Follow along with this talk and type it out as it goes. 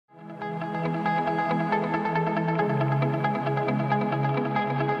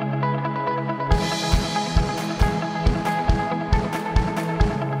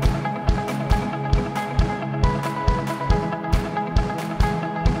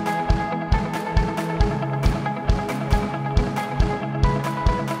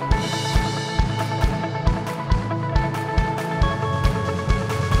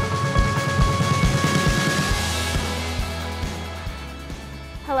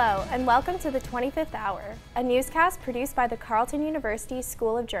Hello, and welcome to the 25th Hour, a newscast produced by the Carleton University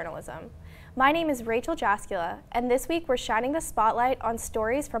School of Journalism. My name is Rachel Jaskula, and this week we're shining the spotlight on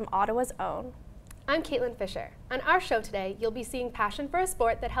stories from Ottawa's own. I'm Caitlin Fisher. On our show today, you'll be seeing passion for a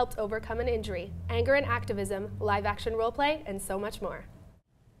sport that helped overcome an injury, anger and activism, live-action roleplay, and so much more.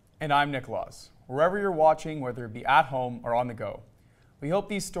 And I'm Nick Laws. Wherever you're watching, whether it be at home or on the go, we hope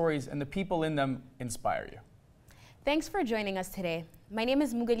these stories and the people in them inspire you. Thanks for joining us today. My name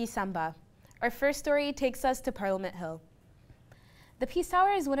is Mugali Samba. Our first story takes us to Parliament Hill. The Peace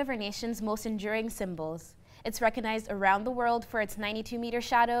Tower is one of our nation's most enduring symbols. It's recognized around the world for its 92-meter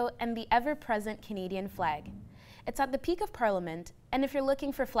shadow and the ever-present Canadian flag. It's at the peak of Parliament, and if you're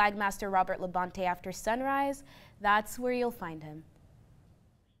looking for Flagmaster Robert Labonte after sunrise, that's where you'll find him.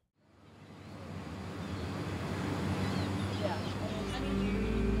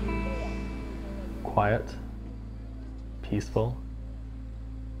 Quiet, peaceful.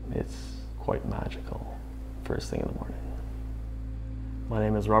 It's quite magical first thing in the morning. My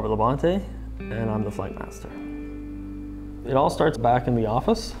name is Robert Labonte, and I'm the Flagmaster. It all starts back in the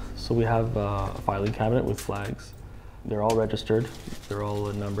office. So we have a filing cabinet with flags. They're all registered, they're all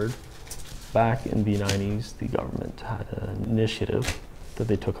numbered. Back in the 90s, the government had an initiative that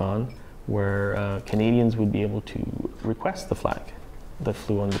they took on where Canadians would be able to request the flag that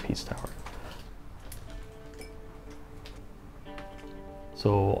flew on the Peace Tower.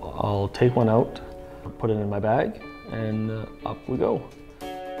 So I'll take one out, put it in my bag, and up we go.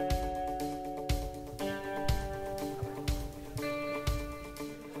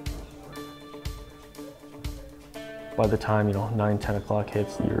 By the time 9, 10 o'clock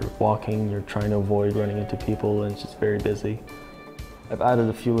hits, you're walking, you're trying to avoid running into people, and it's just very busy. I've added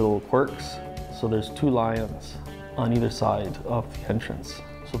a few little quirks. So there's 2 lions on either side of the entrance.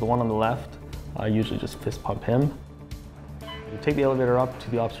 So the one on the left, I usually just fist pump him. You take the elevator up to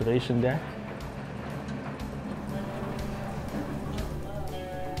the observation deck.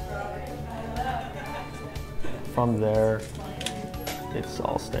 From there, it's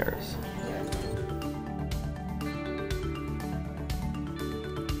all stairs.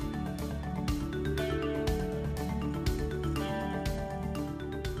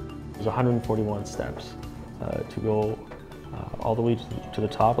 There's 141 steps to go all the way to the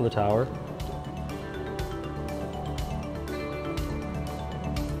top of the tower.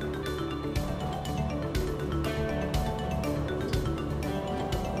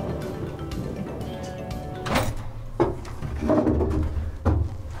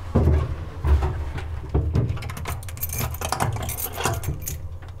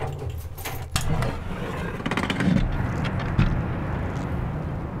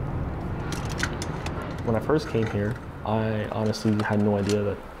 When I first came here, I honestly had no idea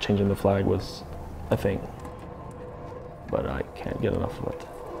that changing the flag was a thing. But I can't get enough of it.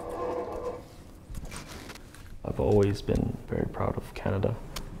 I've always been very proud of Canada.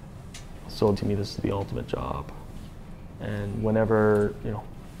 So to me, this is the ultimate job. And whenever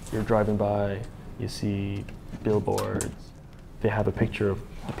you're driving by, you see billboards, they have a picture of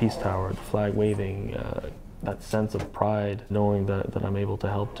the Peace Tower, the flag waving, that sense of pride, knowing that I'm able to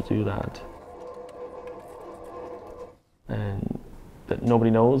help to do that. And that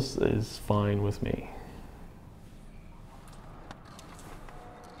nobody knows is fine with me.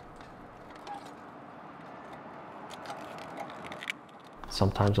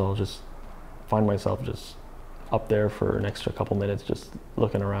 Sometimes I'll just find myself just up there for an extra couple minutes, just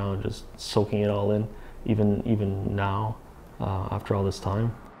looking around, just soaking it all in, even now, after all this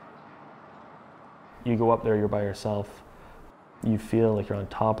time. You go up there, you're by yourself, you feel like you're on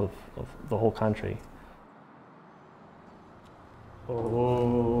top of the whole country.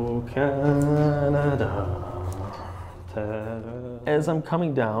 Oh, Canada. As I'm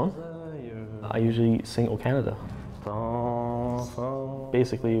coming down, I usually sing Oh, Canada.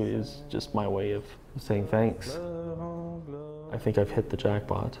 Basically, it is just my way of saying thanks. I think I've hit the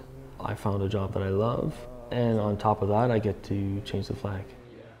jackpot. I found a job that I love, and on top of that, I get to change the flag.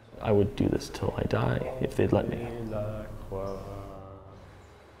 I would do this till I die, if they'd let me.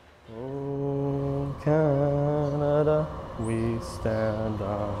 Oh, Canada, we stand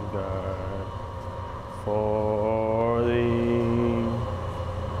on guard for thee.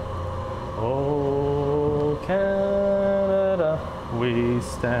 Oh, Canada, we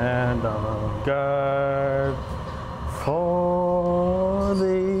stand on guard for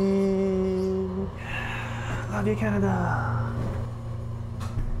thee. Love you, Canada.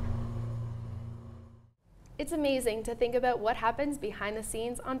 It's amazing to think about what happens behind the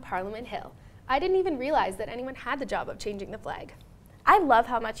scenes on Parliament Hill. I didn't even realize that anyone had the job of changing the flag. I love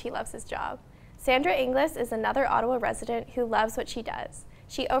how much he loves his job. Sandra Inglis is another Ottawa resident who loves what she does.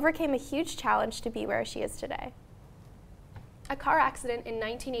 She overcame a huge challenge to be where she is today. A car accident in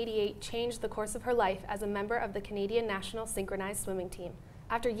 1988 changed the course of her life as a member of the Canadian National Synchronized Swimming Team.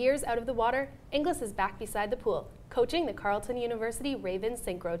 After years out of the water, Inglis is back beside the pool, coaching the Carleton University Ravens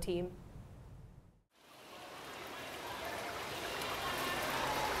Synchro team.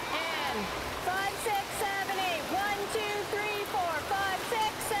 And 5, 6, 7, 8, 1, 2, 3, 4, 5, 6,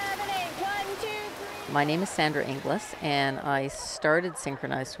 7, 8, 1, 2, 3. My name is Sandra Inglis, and I started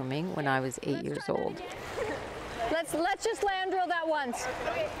synchronized swimming when I was 8 years old. Let's just land drill that once.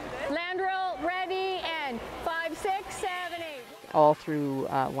 Land drill, ready, and 5, 6, 7, 8. All through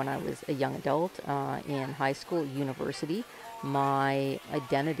when I was a young adult, in high school, university, my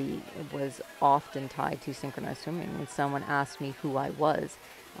identity was often tied to synchronized swimming. When someone asked me who I was,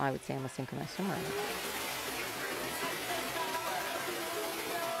 I would say I'm a synchronized swimmer.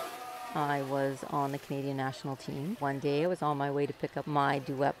 I was on the Canadian national team. One day I was on my way to pick up my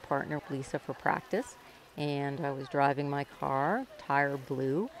duet partner, Lisa, for practice, and I was driving my car, tire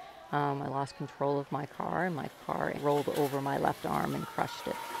blew. I lost control of my car, and my car rolled over my left arm and crushed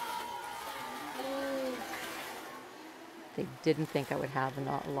it. They didn't think I would have a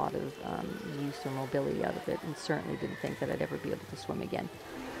lot of use or mobility out of it, and certainly didn't think that I'd ever be able to swim again.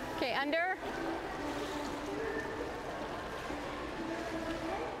 Okay, under.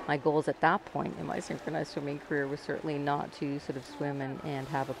 My goals at that point in my synchronized swimming career was certainly not to sort of swim and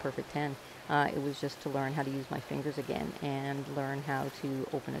have a perfect 10. It was just to learn how to use my fingers again and learn how to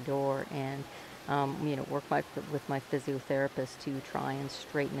open a door and work with my physiotherapist to try and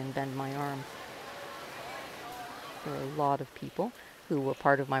straighten and bend my arm. There were a lot of people who were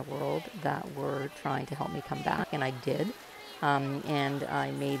part of my world that were trying to help me come back, and I did. And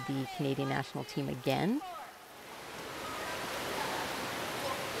I made the Canadian national team again.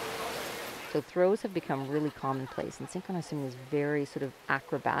 So throws have become really commonplace, and synchronized swimming is very sort of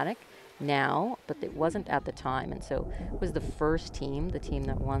acrobatic now, but it wasn't at the time. And so it was the first team, the team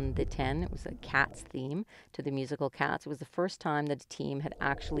that won the 10. It was a Cats theme to the musical Cats. It was the first time that a team had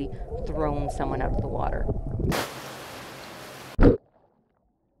actually thrown someone out of the water.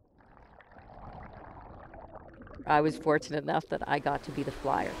 I was fortunate enough that I got to be the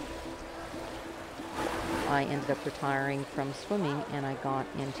flyer. I ended up retiring from swimming, and I got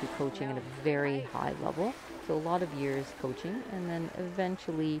into coaching at a very high level. So a lot of years coaching, and then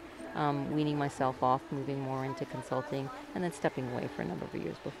eventually weaning myself off, moving more into consulting, and then stepping away for a number of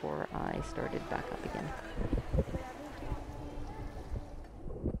years before I started back up again.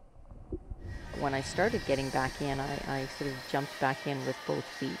 When I started getting back in, I sort of jumped back in with both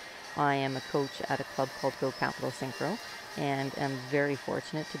feet. I am a coach at a club called Go Capital Synchro, and am very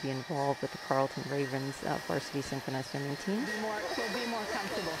fortunate to be involved with the Carleton Ravens varsity synchronized swimming team. We'll be more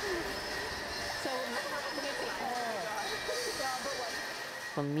comfortable.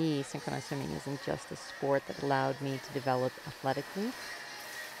 For me, synchronized swimming isn't just a sport that allowed me to develop athletically.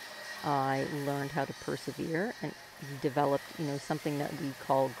 I learned how to persevere and developed, something that we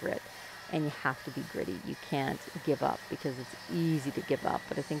call grit. And you have to be gritty. You can't give up, because it's easy to give up.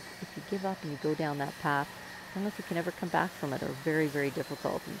 But I think if you give up and you go down that path, I don't know if you can ever come back from it, or very, very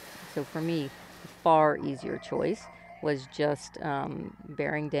difficult. And so for me, the far easier choice was just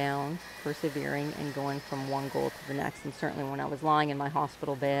bearing down, persevering, and going from one goal to the next. And certainly when I was lying in my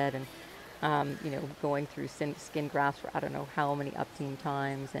hospital bed and going through skin grafts for I don't know how many umpteen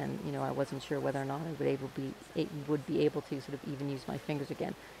times, and I wasn't sure whether or not I would be able to sort of even use my fingers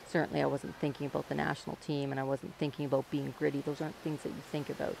again. Certainly I wasn't thinking about the national team, and I wasn't thinking about being gritty. Those aren't things that you think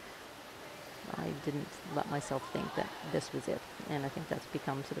about. I didn't let myself think that this was it, and I think that's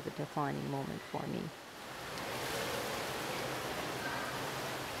become sort of a defining moment for me.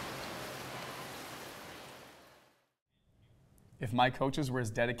 If my coaches were as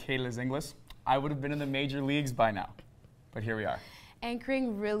dedicated as Inglis, I would have been in the major leagues by now. But here we are.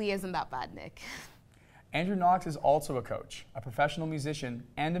 Anchoring really isn't that bad, Nick. Andrew Knox is also a coach, a professional musician,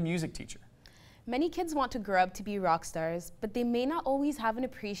 and a music teacher. Many kids want to grow up to be rock stars, but they may not always have an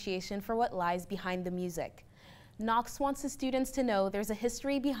appreciation for what lies behind the music. Knox wants the students to know there's a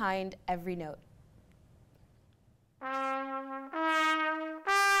history behind every note.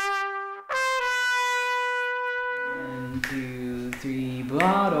 1, 2, 3,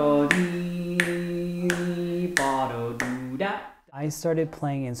 ba-do-dee, ba-do-doo-da. I started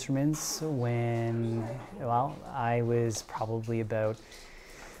playing instruments when, I was probably about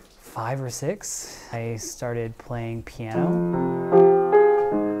 5 or 6. I started playing piano.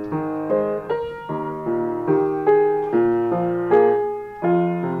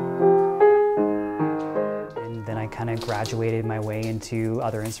 And then I kind of graduated my way into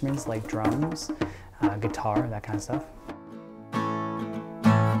other instruments like drums, guitar, that kind of stuff.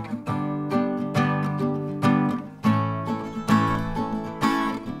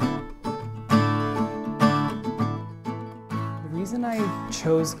 reason I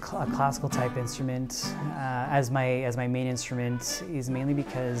chose a classical type instrument as my main instrument is mainly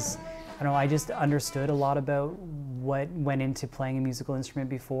because I just understood a lot about what went into playing a musical instrument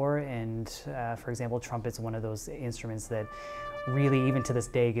before, and for example, trumpet's one of those instruments that really, even to this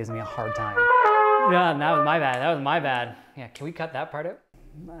day, gives me a hard time. Yeah, that was my bad. That was my bad. Yeah, can we cut that part out?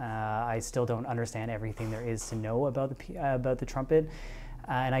 I still don't understand everything there is to know about the trumpet.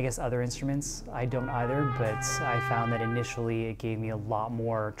 And I guess other instruments, I don't either, but I found that initially it gave me a lot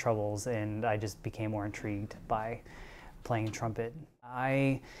more troubles, and I just became more intrigued by playing trumpet.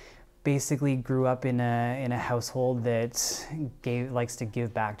 I basically grew up in a household that likes to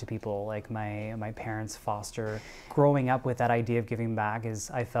give back to people, like my parents foster. Growing up with that idea of giving back,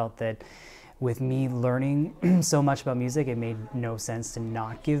 I felt that with me learning so much about music, it made no sense to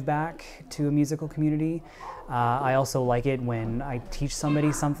not give back to a musical community. I also like it when I teach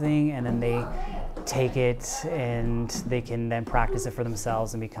somebody something and then they take it and they can then practice it for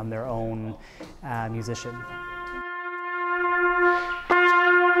themselves and become their own musician.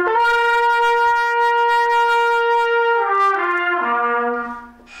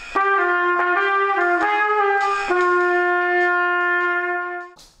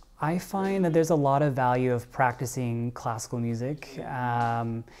 I find that there's a lot of value of practicing classical music.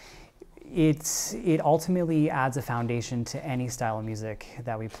 It ultimately adds a foundation to any style of music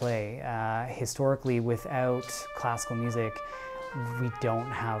that we play. Historically, without classical music, we don't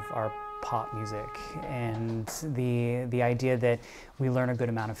have our pop music. And the idea that we learn a good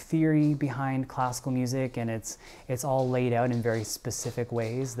amount of theory behind classical music, and it's all laid out in very specific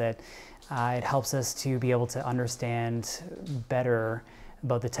ways that it helps us to be able to understand better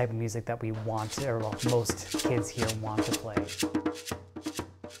about the type of music that we want to, or well, most kids here want to play.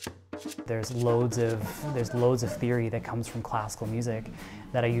 There's loads of theory that comes from classical music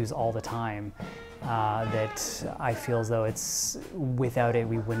that I use all the time, that I feel as though without it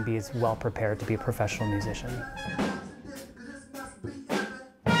we wouldn't be as well prepared to be a professional musician.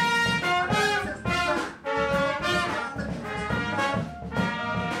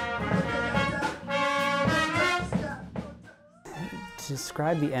 To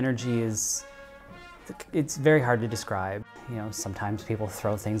describe the energy it's very hard to describe. Sometimes people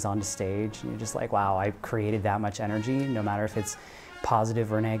throw things onto stage and you're just like, wow, I created that much energy. No matter if it's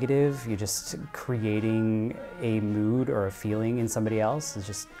positive or negative, you're just creating a mood or a feeling in somebody else. It's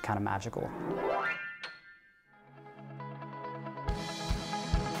just kind of magical.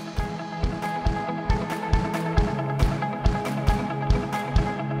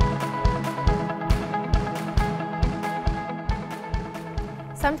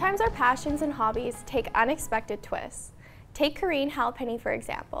 Sometimes our passions and hobbies take unexpected twists. Take Corrine Halpenny, for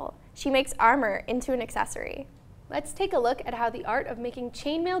example. She makes armor into an accessory. Let's take a look at how the art of making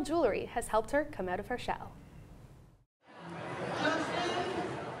chainmail jewelry has helped her come out of her shell.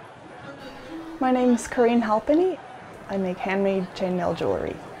 My name's Corrine Halpenny. I make handmade chainmail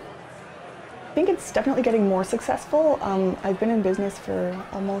jewelry. I think it's definitely getting more successful. I've been in business for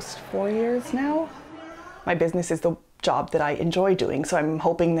almost 4 years now. My business is the job that I enjoy doing, so I'm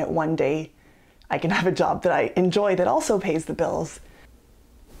hoping that one day I can have a job that I enjoy that also pays the bills.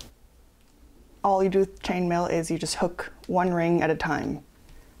 All you do with chainmail is you just hook one ring at a time.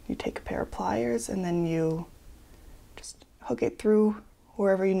 You take a pair of pliers and then you just hook it through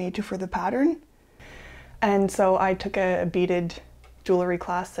wherever you need to for the pattern. And so I took a beaded jewelry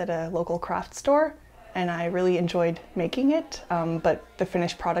class at a local craft store and I really enjoyed making it, but the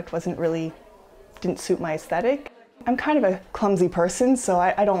finished product didn't suit my aesthetic. I'm kind of a clumsy person, so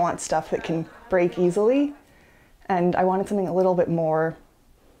I don't want stuff that can break easily. And I wanted something a little bit more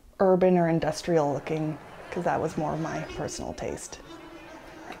urban or industrial looking, because that was more of my personal taste.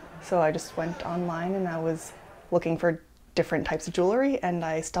 So I just went online and I was looking for different types of jewelry, and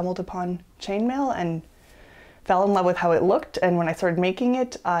I stumbled upon chainmail and fell in love with how it looked. And when I started making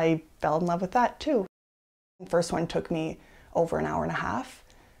it, I fell in love with that too. The first one took me over an hour and a half.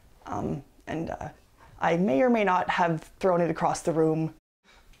 I may or may not have thrown it across the room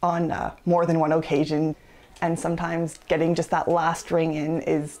on more than one occasion, and sometimes getting just that last ring in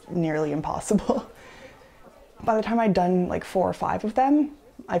is nearly impossible. By the time I'd done like 4 or 5 of them,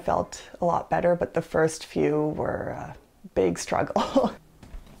 I felt a lot better, but the first few were a big struggle.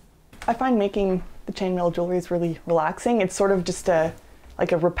 I find making the chainmail jewelry is really relaxing. It's sort of just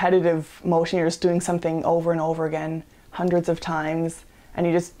like a repetitive motion. You're just doing something over and over again, hundreds of times, and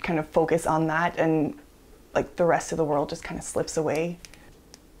you just kind of focus on that, and like the rest of the world just kind of slips away.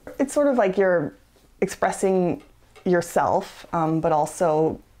 It's sort of like you're expressing yourself, but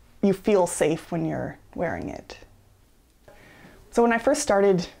also you feel safe when you're wearing it. So when I first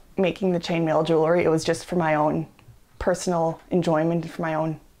started making the chainmail jewelry, it was just for my own personal enjoyment for my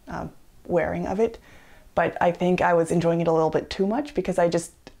own wearing of it. But I think I was enjoying it a little bit too much because I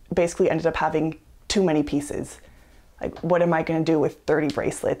just basically ended up having too many pieces. Like, what am I going to do with 30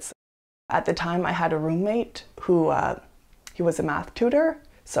 bracelets? At the time, I had a roommate who he was a math tutor,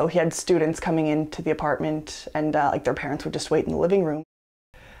 so he had students coming into the apartment, and like their parents would just wait in the living room.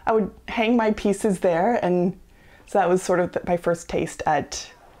 I would hang my pieces there, and so that was sort of my first taste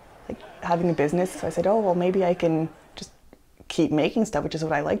at like having a business. So I said, oh well, maybe I can just keep making stuff, which is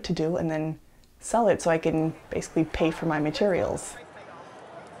what I like to do, and then sell it so I can basically pay for my materials.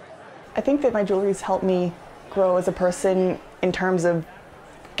 I think that my jewelry's helped me grow as a person in terms of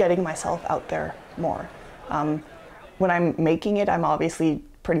getting myself out there more. When I'm making it, I'm obviously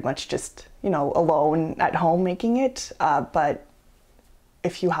pretty much just, you know, alone at home making it, but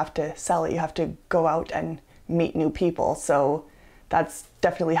if you have to sell it, you have to go out and meet new people. So that's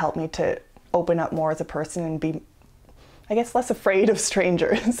definitely helped me to open up more as a person and be, I guess, less afraid of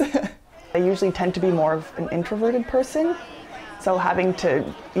strangers. I usually tend to be more of an introverted person, so having to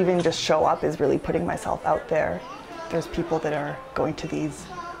even just show up is really putting myself out there. There's people that are going to these,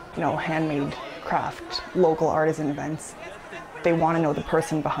 you know, handmade craft, local artisan events. They want to know the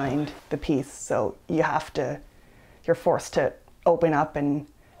person behind the piece, so you're forced to open up and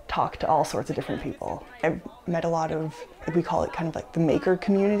talk to all sorts of different people. I've met a lot of, we call it kind of like the maker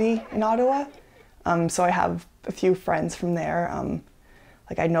community in Ottawa. So I have a few friends from there.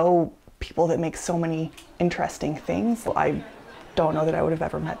 Like, I know people that make so many interesting things. I don't know that I would have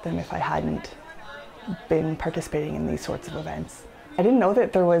ever met them if I hadn't been participating in these sorts of events. I didn't know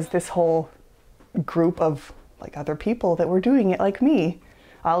that there was this whole group of like other people that were doing it like me.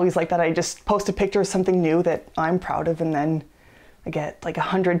 I always like that I just post a picture of something new that I'm proud of, and then I get like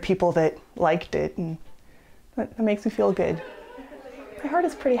 100 people that liked it, and that makes me feel good. My heart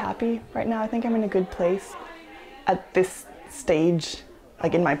is pretty happy right now. I think I'm in a good place. At this stage,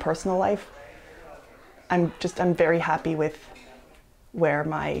 like in my personal life, I'm very happy with where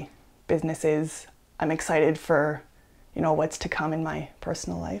my business is. I'm excited for, you know, what's to come in my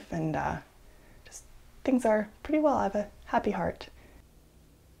personal life, and just things are pretty well. I have a happy heart.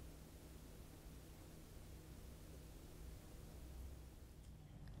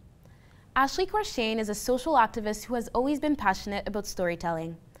 Ashley Corshane is a social activist who has always been passionate about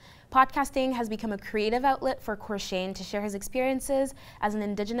storytelling. Podcasting has become a creative outlet for Corshane to share his experiences as an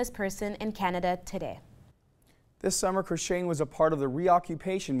Indigenous person in Canada today. This summer, Corshane was a part of the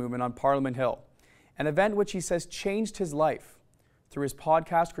reoccupation movement on Parliament Hill, an event which he says changed his life. Through his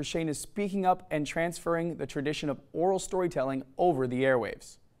podcast, Corshane is speaking up and transferring the tradition of oral storytelling over the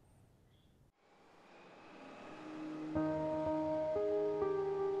airwaves.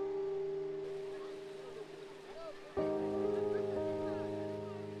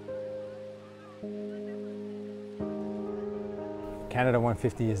 Canada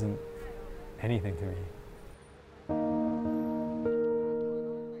 150 isn't anything to me.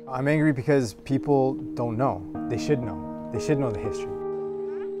 I'm angry because people don't know. They should know. They should know the history.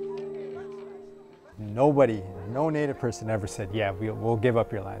 Nobody, no Native person ever said, yeah, we'll give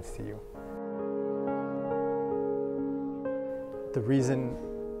up your lands to you. The reason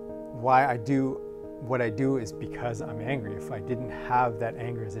why I do what I do is because I'm angry. If I didn't have that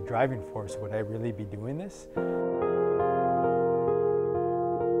anger as a driving force, would I really be doing this?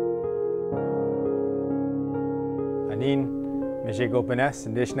 Anin, Mejegopanes,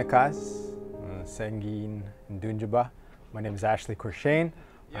 Indishnakas, Sengin, Ndunjaba. My name is Ashley Corshane.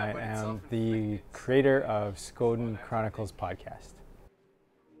 I am the creator of Skoden Chronicles podcast.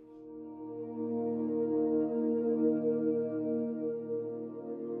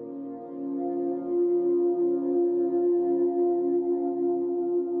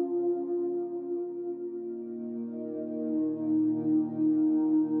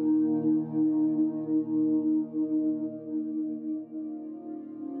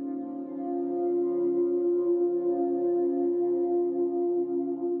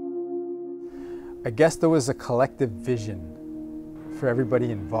 I guess there was a collective vision for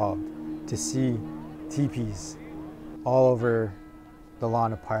everybody involved to see teepees all over the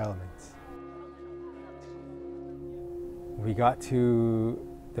lawn of Parliament. We got to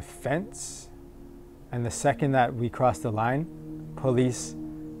the fence, and the second that we crossed the line, police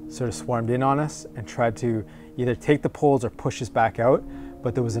sort of swarmed in on us and tried to either take the poles or push us back out,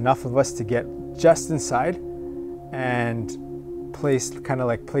 but there was enough of us to get just inside and place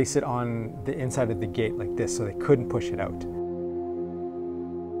it on the inside of the gate like this, so they couldn't push it out.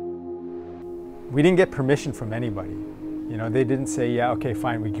 We didn't get permission from anybody. You know, they didn't say, yeah, okay,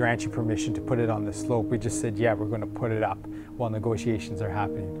 fine, we grant you permission to put it on the slope. We just said, yeah, we're going to put it up while negotiations are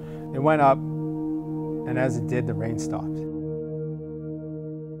happening. It went up And as it did, the rain stopped.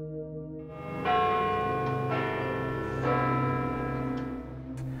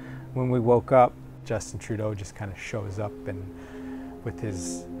 When we woke up, Justin Trudeau just kind of shows up and with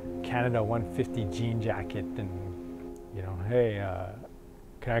his Canada 150 jean jacket and, you know, hey,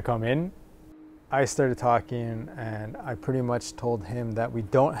 can I come in? I started talking and I pretty much told him that we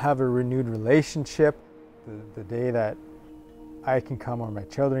don't have a renewed relationship. The day that I can come or my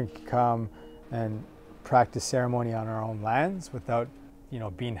children can come and practice ceremony on our own lands without, you know,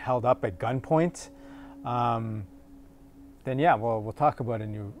 being held up at gunpoint, then yeah, well, we'll talk about a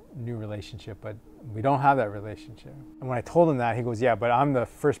new relationship, but we don't have that relationship. And when I told him that, he goes, yeah, but I'm the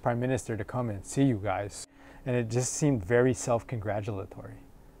first Prime Minister to come and see you guys. And it just seemed very self-congratulatory.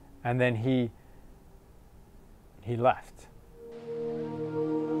 And then he left.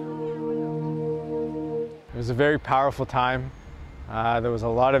 It was a very powerful time. There was a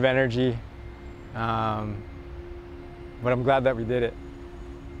lot of energy, but I'm glad that we did it.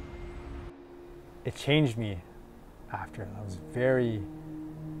 It changed me after. I was very,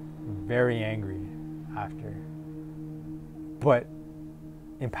 very angry after, but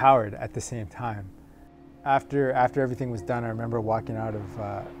empowered at the same time. After everything was done, I remember walking out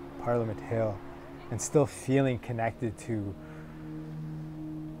of Parliament Hill and still feeling connected to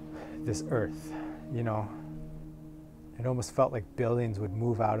this earth, you know. It almost felt like buildings would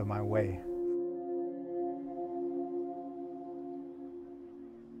move out of my way.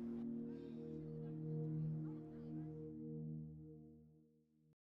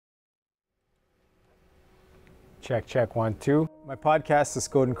 Check, check, 1, 2. My podcast, The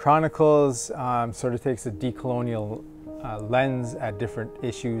Scoden Chronicles, sort of takes a decolonial lens at different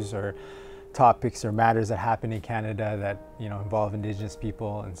issues or topics or matters that happen in Canada that, you know, involve Indigenous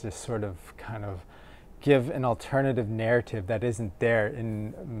people, and just sort of kind of give an alternative narrative that isn't there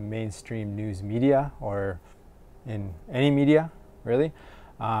in mainstream news media or in any media, really,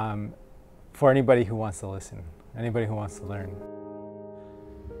 for anybody who wants to listen, anybody who wants to learn.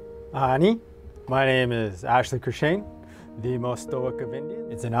 Ani, my name is Ashley Crishane, the most stoic of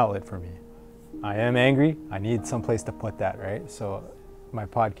Indians. It's an outlet for me. I am angry. I need some place to put that, right? So my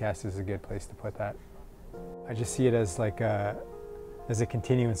podcast is a good place to put that. I just see it as like as a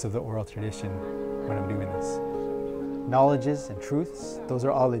continuance of the oral tradition when I'm doing this. Knowledges and truths, those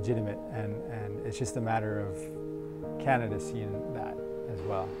are all legitimate, and it's just a matter of Canada seeing that as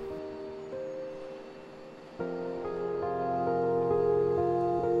well.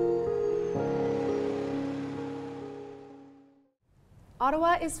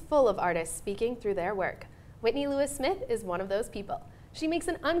 Ottawa is full of artists speaking through their work. Whitney Lewis-Smith is one of those people. She makes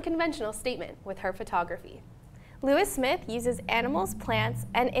an unconventional statement with her photography. Lewis-Smith uses animals, plants,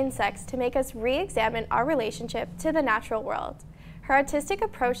 and insects to make us re-examine our relationship to the natural world. Her artistic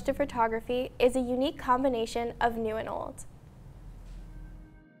approach to photography is a unique combination of new and old.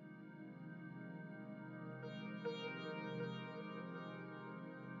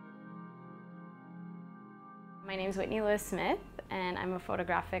 My name is Whitney Lewis-Smith, and I'm a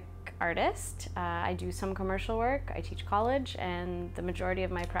photographic artist. I do some commercial work, I teach college, and the majority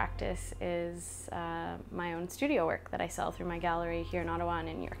of my practice is my own studio work that I sell through my gallery here in Ottawa and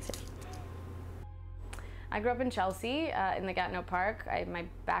in New York City. I grew up in Chelsea, in the Gatineau Park. My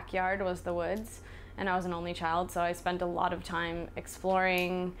backyard was the woods, and I was an only child, so I spent a lot of time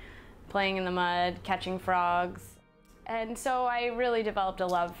exploring, playing in the mud, catching frogs. And so I really developed a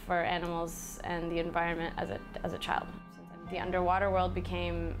love for animals and the environment as a child. The underwater world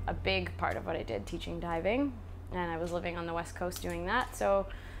became a big part of what I did, teaching diving, and I was living on the West Coast doing that. So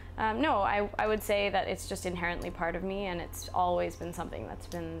no, I would say that it's just inherently part of me, and it's always been something that's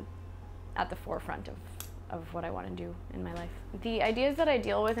been at the forefront of what I want to do in my life. The ideas that I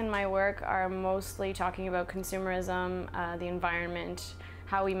deal with in my work are mostly talking about consumerism, the environment,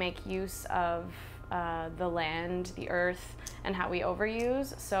 how we make use of the land, the earth, and how we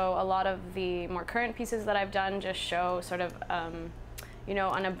overuse. So a lot of the more current pieces that I've done just show sort of, you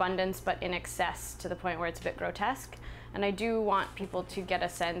know, an abundance but in excess to the point where it's a bit grotesque. And I do want people to get a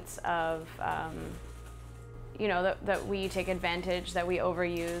sense of, you know, that we take advantage, that we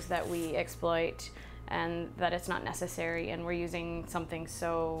overuse, that we exploit, and that it's not necessary, and we're using something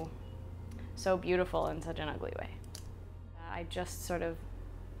so beautiful in such an ugly way. I just sort of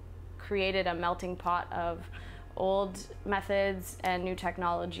created a melting pot of old methods and new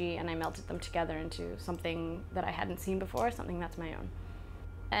technology, and I melted them together into something that I hadn't seen before, something that's my own.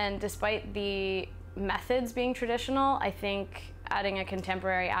 And despite the methods being traditional, I think adding a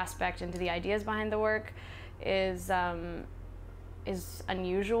contemporary aspect into the ideas behind the work is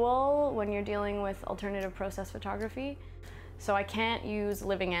unusual when you're dealing with alternative process photography. So I can't use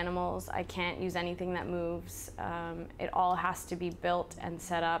living animals, I can't use anything that moves. It all has to be built and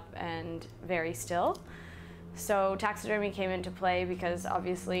set up and very still. So taxidermy came into play because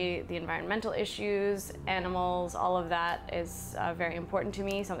obviously the environmental issues, animals, all of that is very important to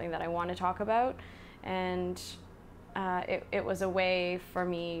me, something that I want to talk about. And it was a way for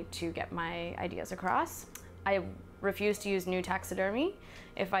me to get my ideas across. I refuse to use new taxidermy.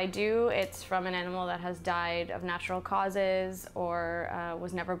 If I do, it's from an animal that has died of natural causes or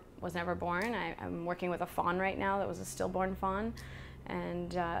was never born. I'm working with a fawn right now that was a stillborn fawn.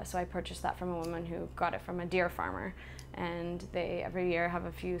 And so I purchased that from a woman who got it from a deer farmer. And they every year have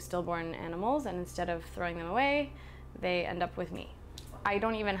a few stillborn animals, and instead of throwing them away, they end up with me. I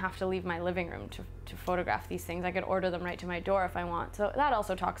don't even have to leave my living room to photograph these things. I could order them right to my door if I want. So that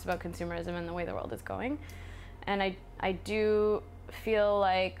also talks about consumerism and the way the world is going. And I do feel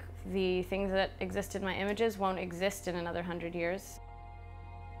like the things that exist in my images won't exist in another 100 years.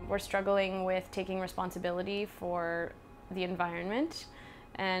 We're struggling with taking responsibility for the environment,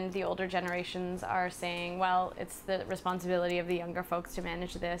 and the older generations are saying, well, it's the responsibility of the younger folks to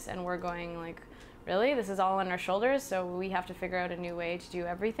manage this, and we're going like, really? This is all on our shoulders, so we have to figure out a new way to do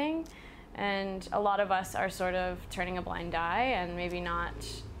everything. And a lot of us are sort of turning a blind eye and maybe not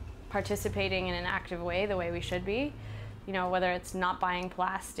participating in an active way the way we should be. You know, whether it's not buying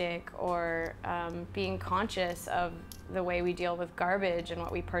plastic or being conscious of the way we deal with garbage and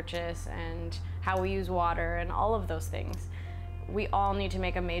what we purchase and how we use water and all of those things. We all need to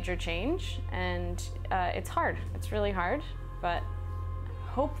make a major change, and it's hard. It's really hard, but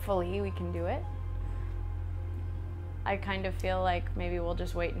hopefully we can do it. I kind of feel like maybe we'll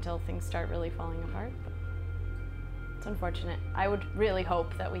just wait until things start really falling apart. But it's unfortunate. I would really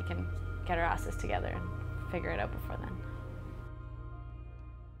hope that we can get our asses together and figure it out before then.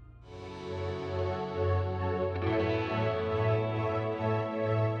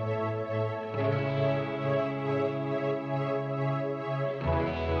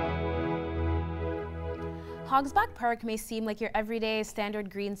 Hogsback Park may seem like your everyday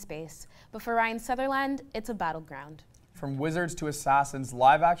standard green space, but for Ryan Sutherland, it's a battleground. From wizards to assassins,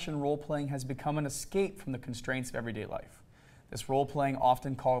 live-action role-playing has become an escape from the constraints of everyday life. This role-playing,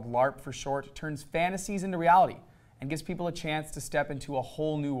 often called LARP for short, turns fantasies into reality and gives people a chance to step into a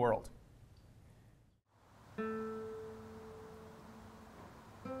whole new world.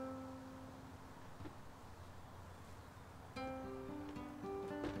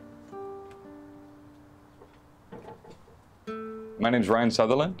 My name is Ryan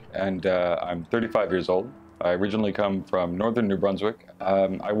Sutherland, and I'm 35 years old. I originally come from northern New Brunswick.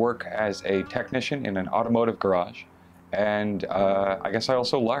 I work as a technician in an automotive garage, and I guess I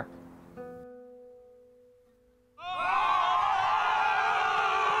also LARP.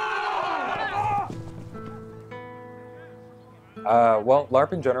 Well,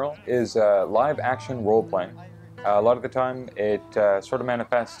 LARP in general is live action role-playing. A lot of the time it sort of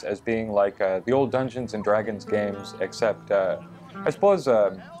manifests as being like the old Dungeons and Dragons games, except I suppose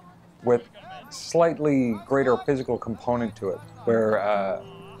with slightly greater physical component to it, where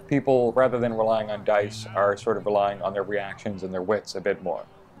people, rather than relying on dice, are sort of relying on their reactions and their wits a bit more.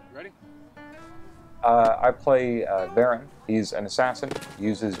 Ready? I play Baron. He's an assassin. He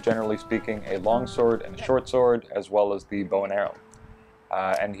uses, generally speaking, a long sword and a short sword, as well as the bow and arrow.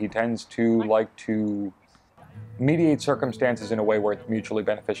 And he tends to like to mediate circumstances in a way where it's mutually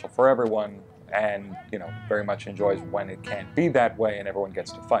beneficial for everyone, and, you know, very much enjoys when it can't be that way and everyone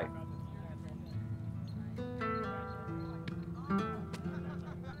gets to fight.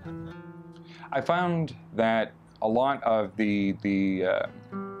 I found that a lot of the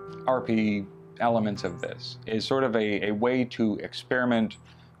RP elements of this is sort of a way to experiment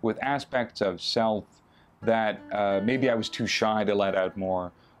with aspects of self that maybe I was too shy to let out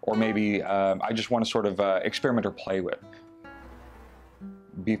more, or maybe I just want to sort of experiment or play with.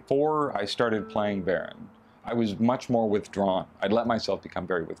 Before I started playing Baron, I was much more withdrawn. I'd let myself become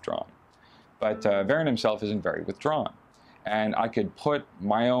very withdrawn. But Baron himself isn't very withdrawn. And I could put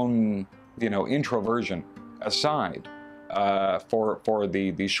my own, you know, introversion aside for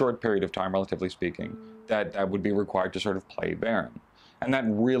the short period of time, relatively speaking, that would be required to sort of play Baron. And that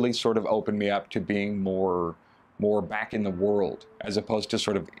really sort of opened me up to being more back in the world, as opposed to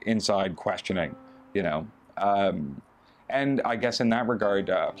sort of inside questioning, you know. And I guess in that regard,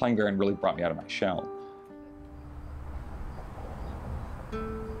 playing Baron really brought me out of my shell.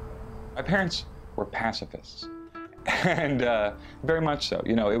 My parents were pacifists, and very much so.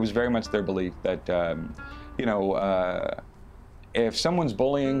 You know, it was very much their belief that, you know, if someone's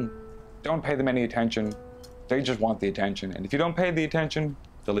bullying, don't pay them any attention. They just want the attention, and if you don't pay the attention,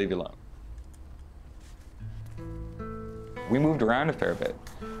 they'll leave you alone. we moved around a fair bit.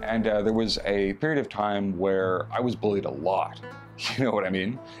 And there was a period of time where I was bullied a lot. You know what I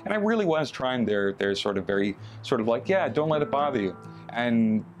mean? And I really was trying their sort of very, sort of like, yeah, don't let it bother you.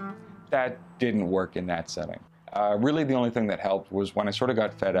 And that didn't work in that setting. Really the only thing that helped was when I sort of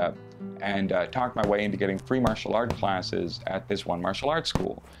got fed up and talked my way into getting free martial art classes at this one martial arts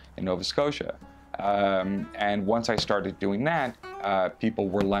school in Nova Scotia. And once I started doing that, people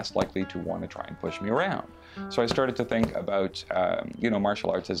were less likely to want to try and push me around. So I started to think about, martial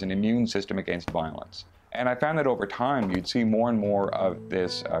arts as an immune system against violence. And I found that over time, you'd see more and more of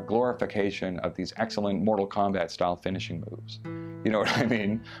this glorification of these excellent Mortal Kombat style finishing moves. You know what I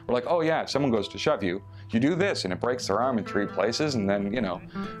mean? We're like, oh yeah, if someone goes to shove you, you do this and it breaks their arm in 3 places, and then,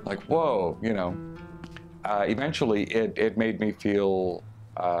 like, whoa, eventually it made me feel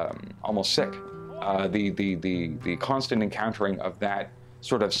almost sick. The constant encountering of that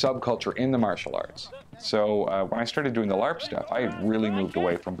sort of subculture in the martial arts. So when I started doing the LARP stuff, I had really moved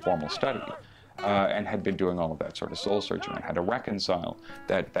away from formal study. And had been doing all of that sort of soul searching and had to reconcile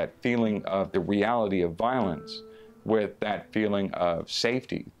that feeling of the reality of violence with that feeling of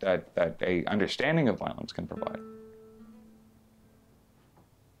safety that a understanding of violence can provide.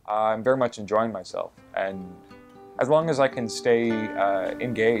 I'm very much enjoying myself, and as long as I can stay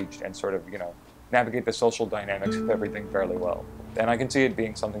engaged and sort of, navigate the social dynamics of everything fairly well, then I can see it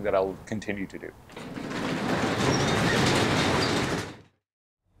being something that I'll continue to do.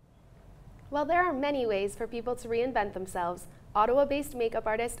 While there are many ways for people to reinvent themselves, Ottawa-based makeup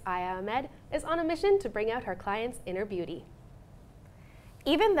artist Aya Ahmed is on a mission to bring out her clients' inner beauty.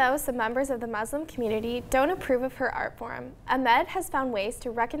 Even though some members of the Muslim community don't approve of her art form, Ahmed has found ways to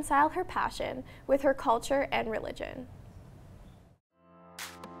reconcile her passion with her culture and religion.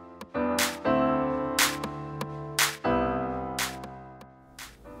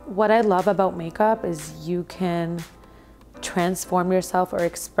 What I love about makeup is you can transform yourself or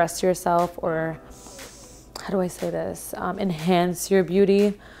express yourself, or how do I say this, enhance your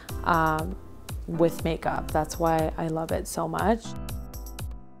beauty with makeup. That's why I love it so much.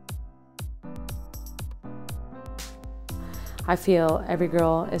 I feel every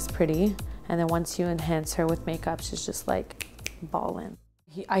girl is pretty, and then once you enhance her with makeup, she's just like ballin'.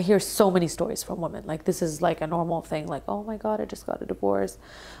 I hear so many stories from women, like this is like a normal thing, like, oh my God, I just got a divorce.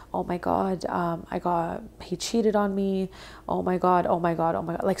 Oh my God, he cheated on me. Oh my God, oh my God, oh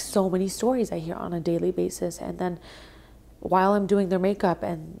my God. Like so many stories I hear on a daily basis. And then while I'm doing their makeup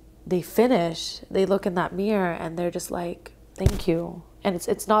and they finish, they look in that mirror and they're just like, thank you. And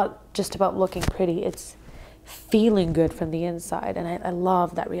it's not just about looking pretty, it's feeling good from the inside. And I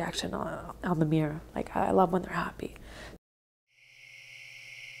love that reaction on the mirror. Like I love when they're happy.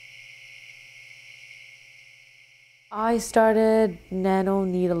 I started nano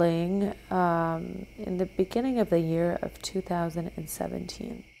needling in the beginning of the year of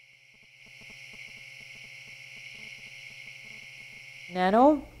 2017.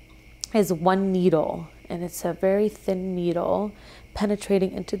 Nano is one needle, and it's a very thin needle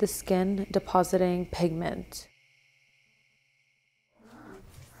penetrating into the skin, depositing pigment.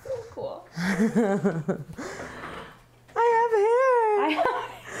 So cool. I have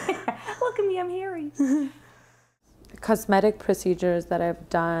hair! Look at me, I'm hairy. Cosmetic procedures that I've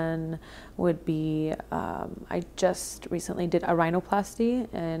done would be, I just recently did a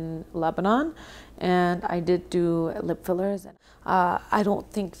rhinoplasty in Lebanon, and I did do lip fillers. I don't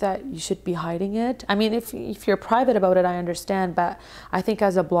think that you should be hiding it. I mean, if you're private about it, I understand, but I think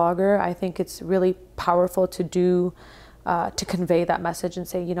as a blogger, I think it's really powerful to do, to convey that message and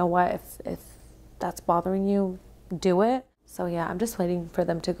say, you know what, if that's bothering you, do it. So yeah, I'm just waiting for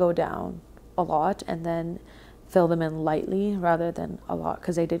them to go down a lot and then fill them in lightly rather than a lot,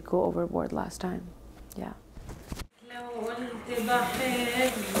 because I did go overboard last time. Yeah.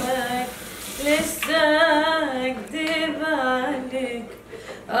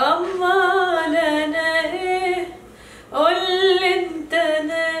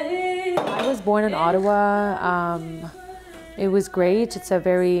 I was born in Ottawa. It was great. It's a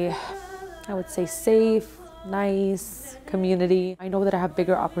very, I would say, safe, nice community. I know that I have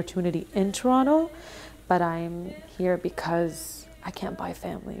bigger opportunity in Toronto, but I'm here because I can't buy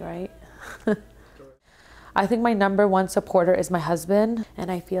family, right? I think my #1 supporter is my husband, and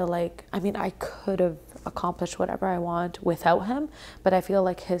I feel like, I mean, I could have accomplished whatever I want without him, but I feel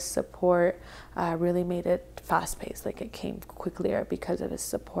like his support really made it fast-paced, like it came quicker because of his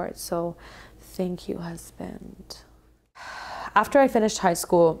support. So thank you, husband. After I finished high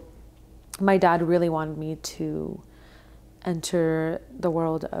school, my dad really wanted me to enter the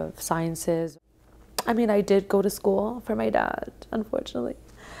world of sciences. I mean, I did go to school for my dad, unfortunately.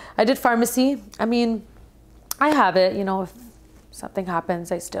 I did pharmacy. I mean, I have it, you know, if something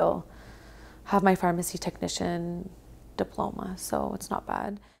happens, I still have my pharmacy technician diploma, so it's not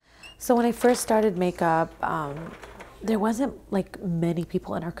bad. So when I first started makeup, there wasn't like many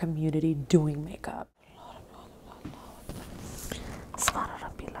people in our community doing makeup.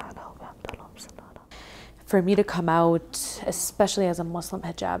 For me to come out, especially as a Muslim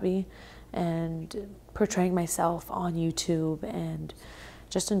hijabi, and portraying myself on YouTube and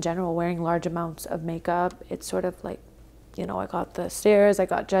just in general wearing large amounts of makeup, it's sort of like, you know, I got the stares, I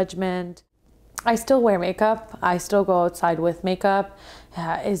got judgment. I still wear makeup. I still go outside with makeup.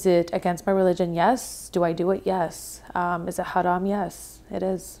 Is it against my religion? Yes. Do I do it? Yes. Is it haram? Yes, it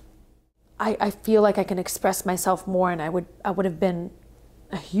is. I feel like I can express myself more, and I would have been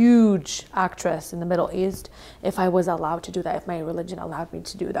a huge actress in the Middle East if I was allowed to do that, if my religion allowed me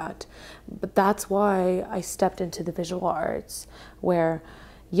to do that. But that's why I stepped into the visual arts, where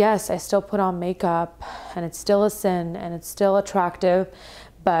yes, I still put on makeup and it's still a sin and it's still attractive,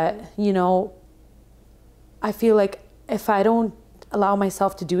 but you know, I feel like if I don't allow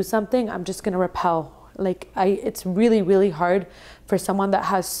myself to do something, I'm just gonna repel. Like it's really, really hard for someone that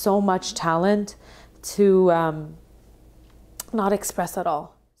has so much talent to not express at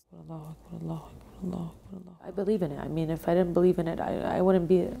all. I believe in it. I mean, if I didn't believe in it, I wouldn't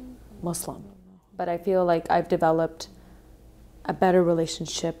be Muslim. But I feel like I've developed a better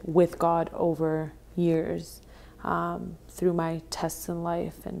relationship with God over years, through my tests in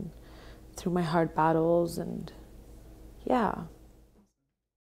life and through my hard battles, and yeah.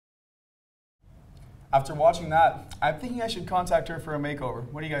 After watching that, I'm thinking I should contact her for a makeover.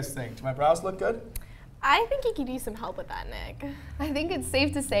 What do you guys think? Do my brows look good? I think you could use some help with that, Nick. I think it's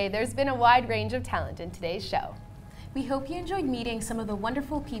safe to say there's been a wide range of talent in today's show. We hope you enjoyed meeting some of the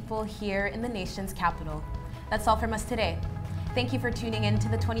wonderful people here in the nation's capital. That's all from us today. Thank you for tuning in to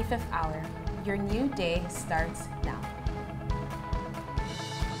the 25th hour. Your new day starts now.